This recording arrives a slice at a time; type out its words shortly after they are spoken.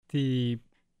The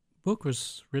book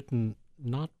was written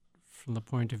not from the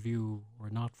point of view or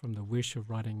not from the wish of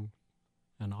writing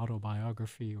an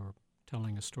autobiography or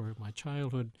telling a story of my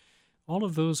childhood. All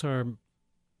of those are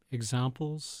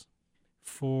examples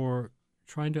for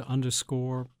trying to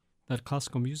underscore that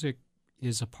classical music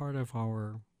is a part of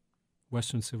our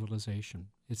Western civilization.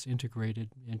 It's integrated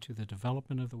into the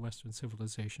development of the Western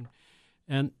civilization.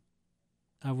 And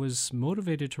I was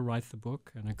motivated to write the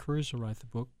book and encouraged to write the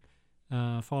book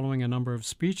following a number of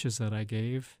speeches that I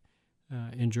gave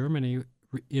in Germany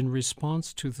in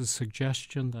response to the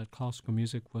suggestion that classical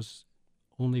music was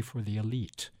only for the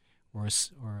elite or a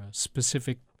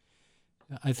specific.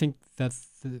 I think that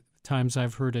the times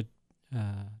I've heard it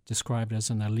described as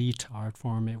an elite art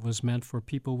form, it was meant for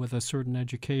people with a certain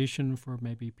education, for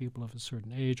maybe people of a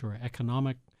certain age or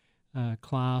economic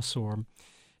class,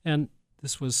 and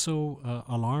this was so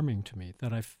alarming to me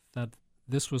that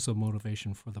this was the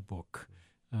motivation for the book.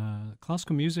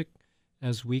 Classical music,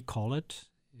 as we call it,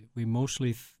 we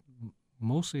mostly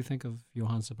think of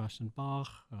Johann Sebastian Bach,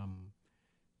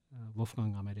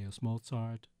 Wolfgang Amadeus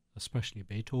Mozart, especially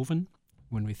Beethoven,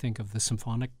 when we think of the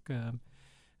symphonic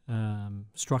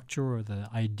structure or the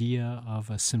idea of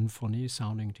a symphony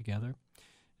sounding together.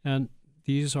 And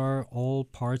these are all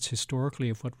parts historically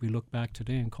of what we look back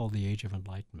today and call the Age of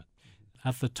Enlightenment.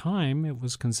 At the time, it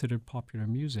was considered popular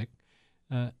music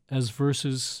as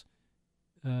versus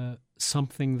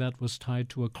something that was tied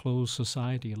to a closed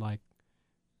society like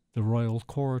the royal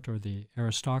court or the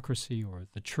aristocracy or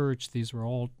the church. These were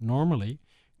all normally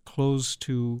closed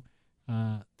to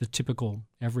the typical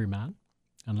everyman.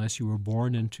 Unless you were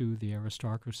born into the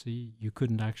aristocracy, you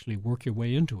couldn't actually work your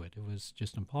way into it. It was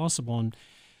just impossible. And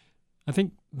I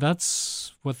think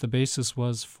that's what the basis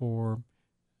was for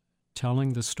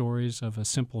telling the stories of a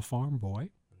simple farm boy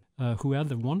who had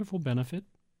the wonderful benefit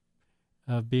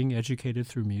of being educated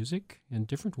through music in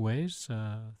different ways.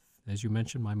 As you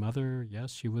mentioned, my mother,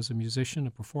 yes, she was a musician,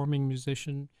 a performing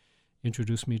musician,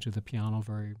 introduced me to the piano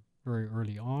very, very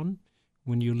early on.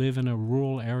 When you live in a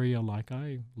rural area like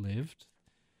I lived,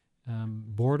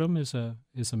 boredom is a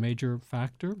major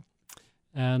factor,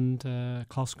 and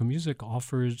classical music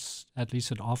offers, at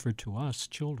least it offered to us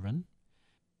children,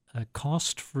 a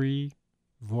cost-free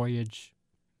voyage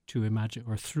to imagine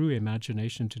or through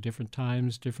imagination to different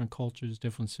times, different cultures,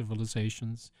 different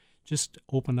civilizations. Just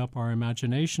open up our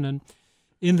imagination. And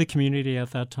in the community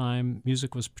at that time,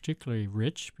 music was particularly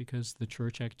rich because the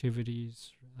church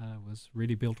activities was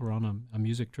really built around a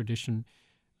music tradition.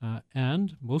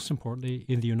 And most importantly,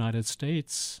 in the United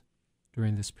States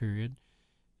during this period,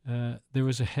 there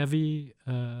was a heavy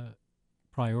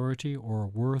priority or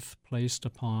worth placed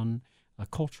upon a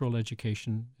cultural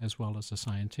education as well as a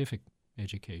scientific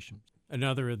education.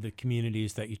 Another of the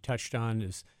communities that you touched on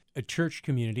is a church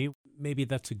community. Maybe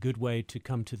that's a good way to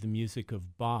come to the music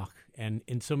of Bach. And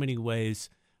in so many ways,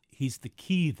 he's the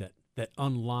key that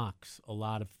unlocks a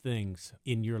lot of things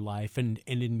in your life and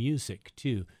in music,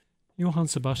 too. Johann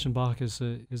Sebastian Bach is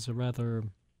a rather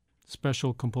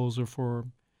special composer for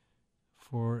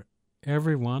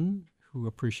everyone who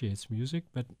appreciates music,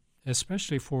 but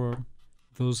especially for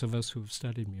those of us who've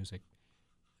studied music.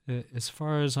 As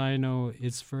far as I know,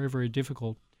 it's very, very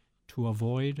difficult to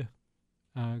avoid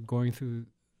going through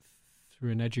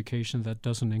an education that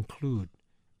doesn't include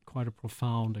quite a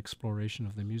profound exploration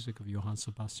of the music of Johann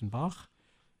Sebastian Bach.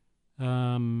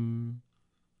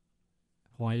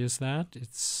 Why is that?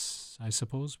 It's, I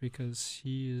suppose, because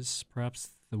he is perhaps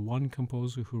the one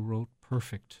composer who wrote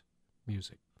perfect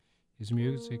music. His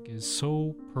music is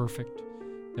so perfect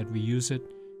that we use it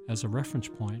as a reference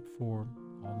point for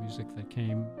all music that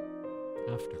came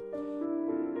after.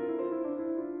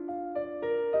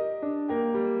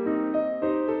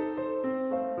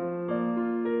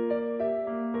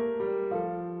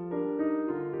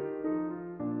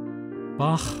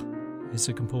 Bach is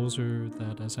a composer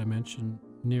that, as I mentioned,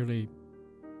 nearly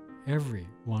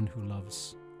everyone who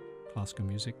loves classical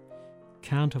music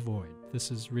can't avoid. This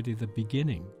is really the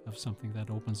beginning of something that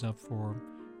opens up for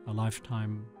a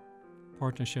lifetime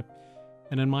partnership.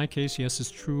 And in my case, yes, it's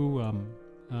true,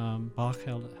 Bach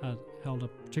held a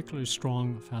particularly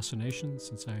strong fascination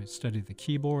since I studied the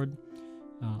keyboard.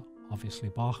 Obviously,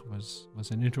 Bach was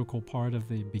an integral part of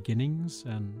the beginnings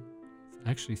and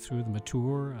actually through the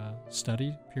mature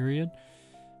study period.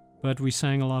 But we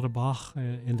sang a lot of Bach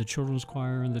in the children's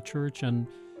choir in the church, and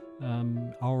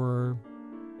our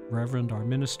reverend, our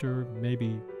minister,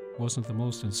 maybe wasn't the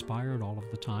most inspired all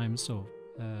of the time. So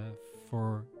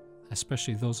for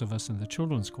especially those of us in the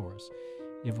children's chorus,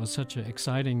 it was such an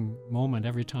exciting moment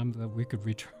every time that we could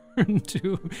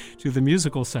to the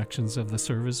musical sections of the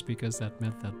service, because that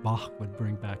meant that Bach would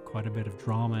bring back quite a bit of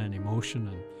drama and emotion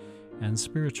and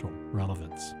spiritual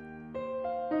relevance.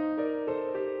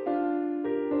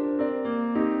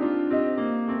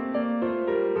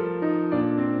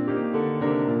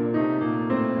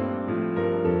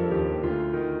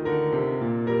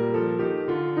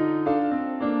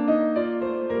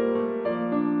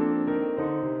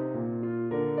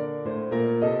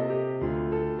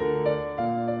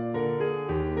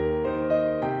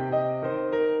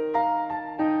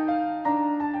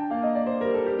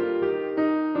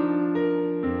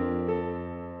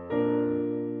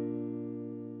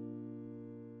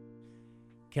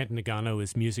 Kent Nagano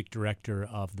is music director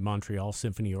of the Montreal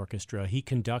Symphony Orchestra. He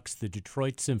conducts the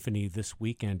Detroit Symphony this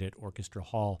weekend at Orchestra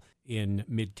Hall in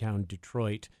Midtown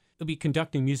Detroit. He'll be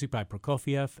conducting music by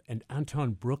Prokofiev and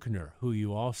Anton Bruckner, who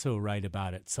you also write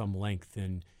about at some length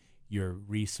in your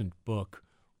recent book.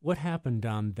 What happened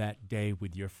on that day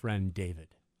with your friend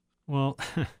David? Well,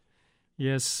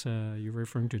 yes, you're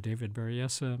referring to David Barry.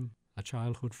 Yes, a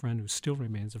childhood friend who still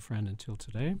remains a friend until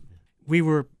today. We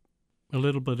were a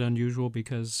little bit unusual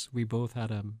because we both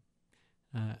had a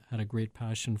great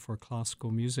passion for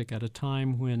classical music at a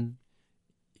time when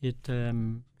it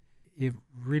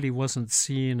really wasn't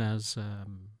seen as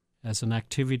an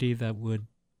activity that would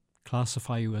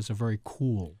classify you as a very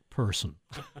cool person.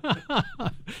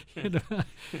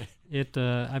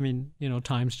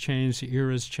 Times change,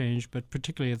 eras change, but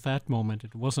particularly at that moment,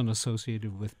 it wasn't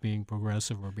associated with being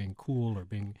progressive or being cool or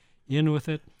being in with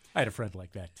it. I had a friend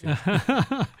like that, too.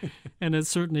 And it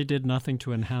certainly did nothing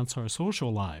to enhance our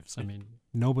social lives. I mean,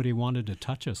 nobody wanted to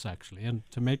touch us, actually. And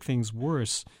to make things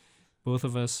worse, both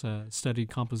of us studied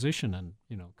composition and,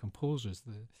 composers.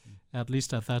 At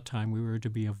least at that time, we were to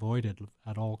be avoided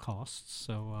at all costs.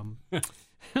 So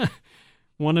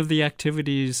one of the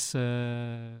activities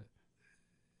among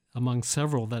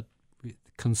several that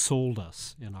consoled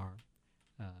us in our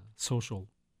social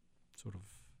sort of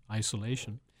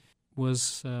isolation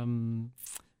was a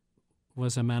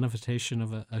manifestation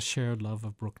of a shared love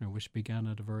of Bruckner, which began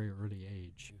at a very early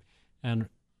age. And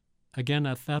again,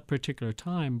 at that particular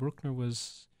time, Bruckner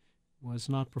was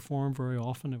not performed very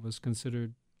often. It was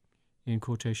considered, in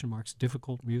quotation marks,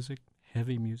 difficult music,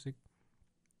 heavy music.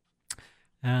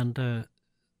 And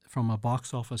from a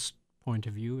box office point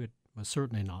of view, it was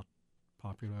certainly not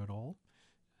popular at all.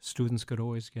 Students could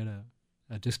always get a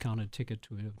discounted ticket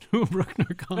to a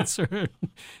Bruckner concert.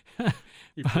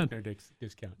 Bruckner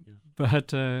discount, yeah.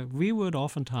 But we would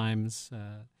oftentimes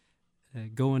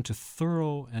go into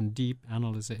thorough and deep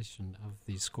analyzation of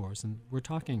these scores. And we're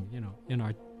talking, in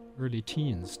our early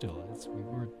teens still. We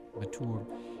weren't mature.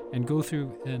 And go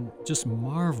through and just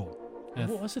marvel.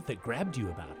 What was it that grabbed you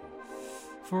about him?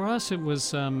 For us, it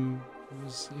was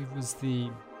the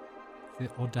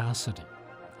audacity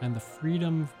and the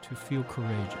freedom to feel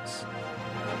courageous.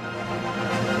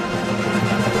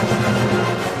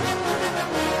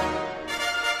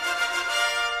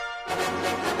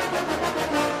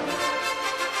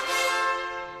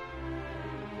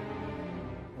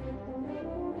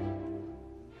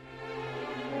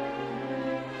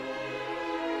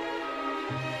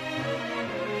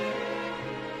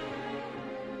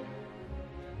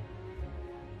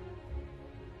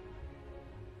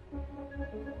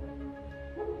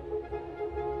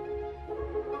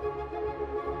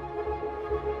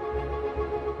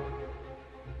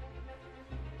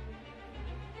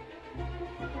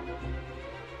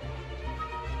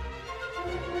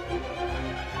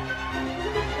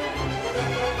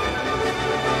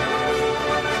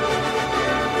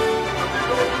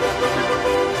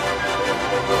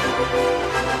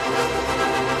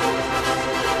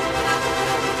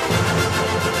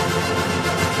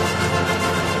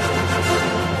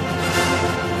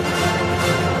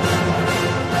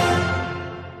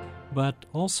 But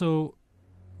also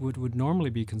what would normally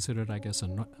be considered, I guess,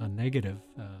 a negative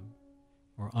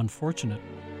or unfortunate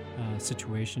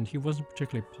situation. He wasn't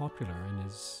particularly popular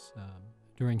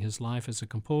during his life as a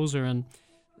composer, and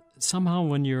somehow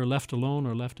when you're left alone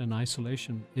or left in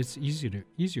isolation, it's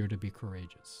easier to be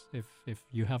courageous. If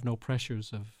you have no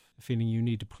pressures of feeling you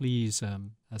need to please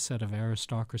a set of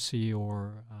aristocracy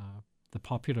or the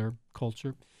popular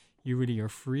culture, you really are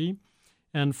free.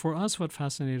 And for us, what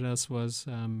fascinated us was,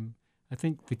 I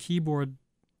think, the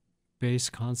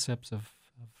keyboard-based concepts of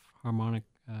harmonic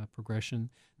progression,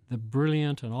 the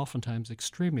brilliant and oftentimes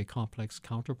extremely complex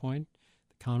counterpoint,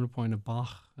 the counterpoint of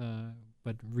Bach,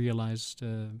 but realized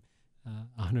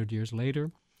 100 years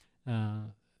later.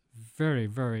 Very,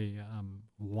 very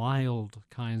wild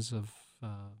kinds of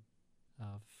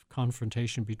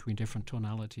confrontation between different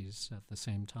tonalities at the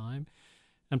same time.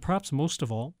 And perhaps most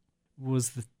of all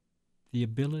was the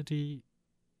ability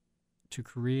to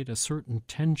create a certain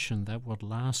tension that would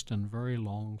last in very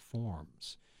long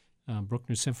forms.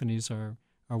 Bruckner symphonies are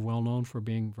well known for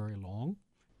being very long.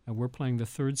 And we're playing the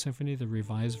Third Symphony, the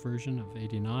revised version of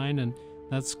 89, and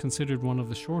that's considered one of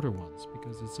the shorter ones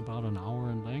because it's about an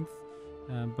hour in length.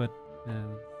 But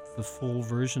the full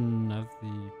version of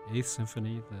the Eighth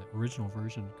Symphony, the original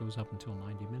version, goes up until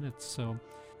 90 minutes. So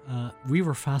we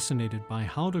were fascinated by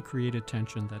how to create a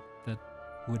tension that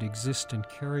would exist and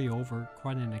carry over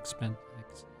quite an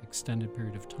extended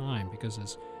period of time, because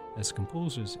as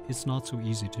composers, it's not so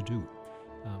easy to do.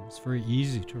 It's very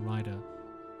easy to write a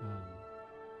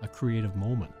creative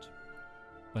moment,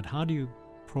 but how do you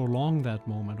prolong that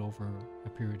moment over a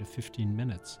period of 15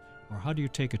 minutes? Or how do you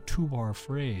take a 2-bar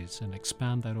phrase and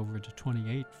expand that over to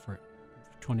 28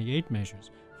 measures?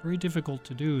 Very difficult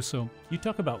to do. So you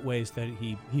talk about ways that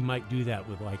he might do that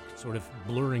with, like, sort of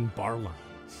blurring bar lines.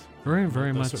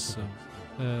 Very much so.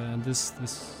 And this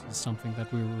is something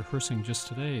that we were rehearsing just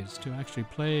today, is to actually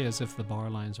play as if the bar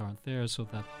lines aren't there, so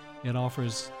that it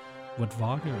offers what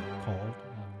Wagner called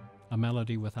a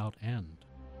melody without end.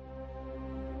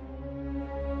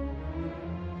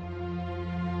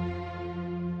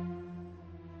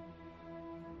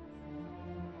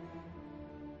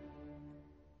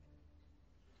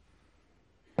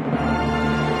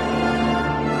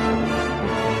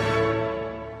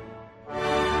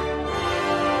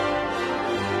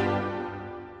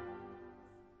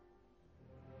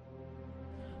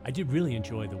 I did really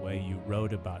enjoy the way you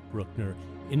wrote about Bruckner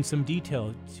in some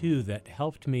detail, too, that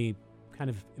helped me kind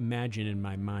of imagine in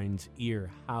my mind's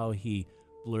ear how he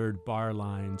blurred bar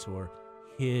lines or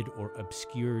hid or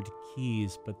obscured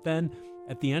keys. But then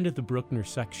at the end of the Bruckner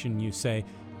section, you say,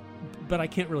 but I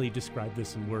can't really describe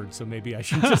this in words, so maybe I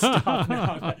should just stop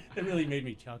now. That really made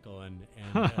me chuckle and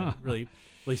really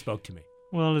spoke to me.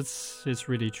 Well, it's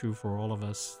really true for all of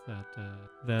us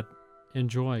that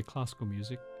enjoy classical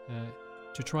music.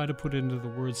 To try to put it into the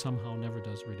words somehow never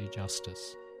does really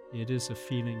justice. It is a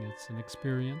feeling, it's an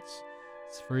experience.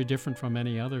 It's very different from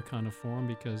any other kind of form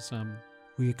because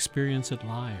we experience it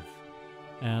live.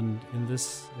 And in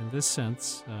this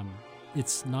sense,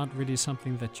 it's not really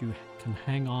something that you can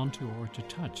hang on to or to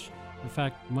touch. In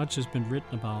fact, much has been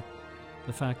written about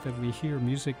the fact that we hear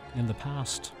music in the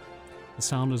past. The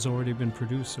sound has already been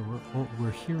produced, or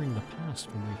we're hearing the past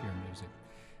when we hear music.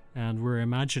 And we're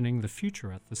imagining the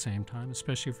future at the same time,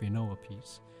 especially if we know a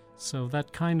piece. So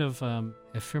that kind of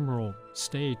ephemeral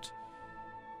state,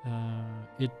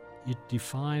 it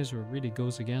defies or really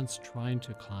goes against trying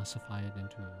to classify it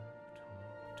into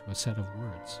a set of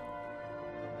words.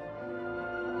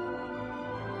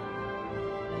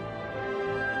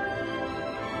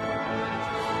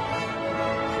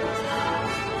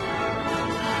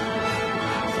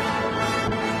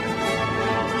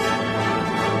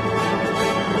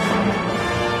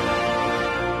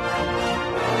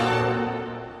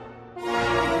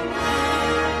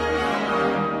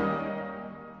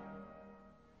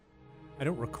 I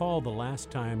don't recall the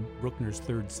last time Bruckner's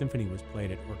Third Symphony was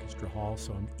played at Orchestra Hall,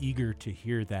 so I'm eager to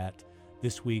hear that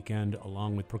this weekend,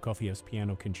 along with Prokofiev's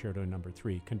Piano Concerto No.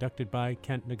 3, conducted by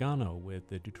Kent Nagano with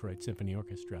the Detroit Symphony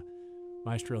Orchestra.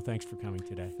 Maestro, thanks for coming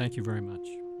today. Thank you very much.